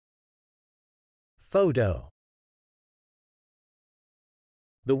Photo.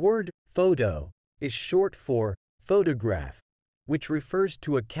 The word photo is short for photograph, which refers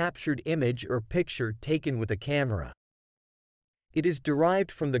to a captured image or picture taken with a camera. It is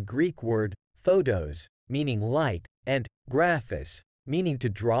derived from the Greek word photos, meaning light, and graphos, meaning to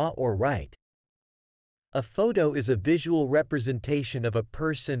draw or write. A photo is a visual representation of a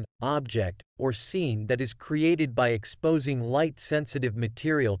person, object, or scene that is created by exposing light-sensitive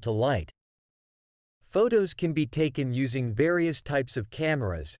material to light. Photos can be taken using various types of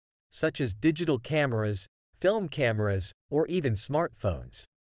cameras, such as digital cameras, film cameras, or even smartphones.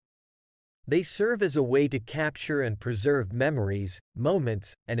 They serve as a way to capture and preserve memories,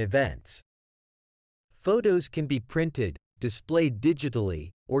 moments, and events. Photos can be printed, displayed digitally,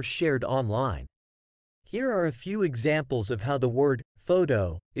 or shared online. Here are a few examples of how the word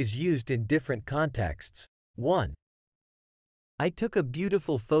photo is used in different contexts. 1. I took a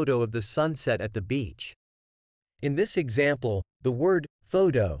beautiful photo of the sunset at the beach. In this example, the word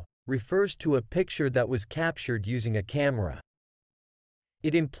photo refers to a picture that was captured using a camera.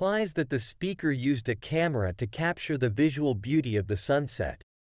 It implies that the speaker used a camera to capture the visual beauty of the sunset.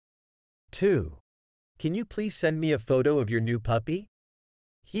 2. Can you please send me a photo of your new puppy?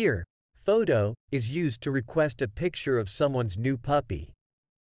 Here, photo is used to request a picture of someone's new puppy.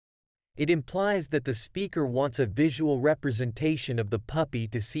 It implies that the speaker wants a visual representation of the puppy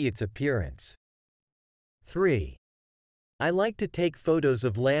to see its appearance. 3. I like to take photos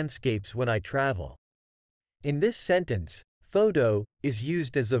of landscapes when I travel. In this sentence, photo is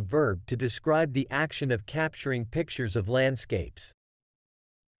used as a verb to describe the action of capturing pictures of landscapes.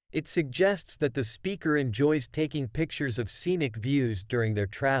 It suggests that the speaker enjoys taking pictures of scenic views during their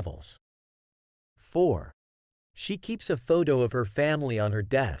travels. 4. She keeps a photo of her family on her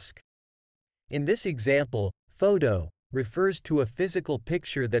desk. In this example, photo refers to a physical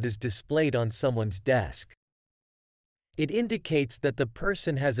picture that is displayed on someone's desk. It indicates that the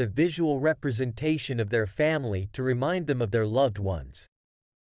person has a visual representation of their family to remind them of their loved ones.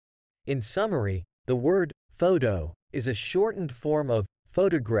 In summary, the word photo is a shortened form of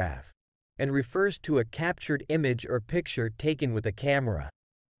photograph and refers to a captured image or picture taken with a camera.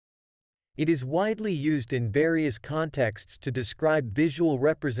 It is widely used in various contexts to describe visual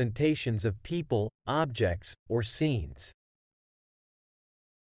representations of people, objects, or scenes.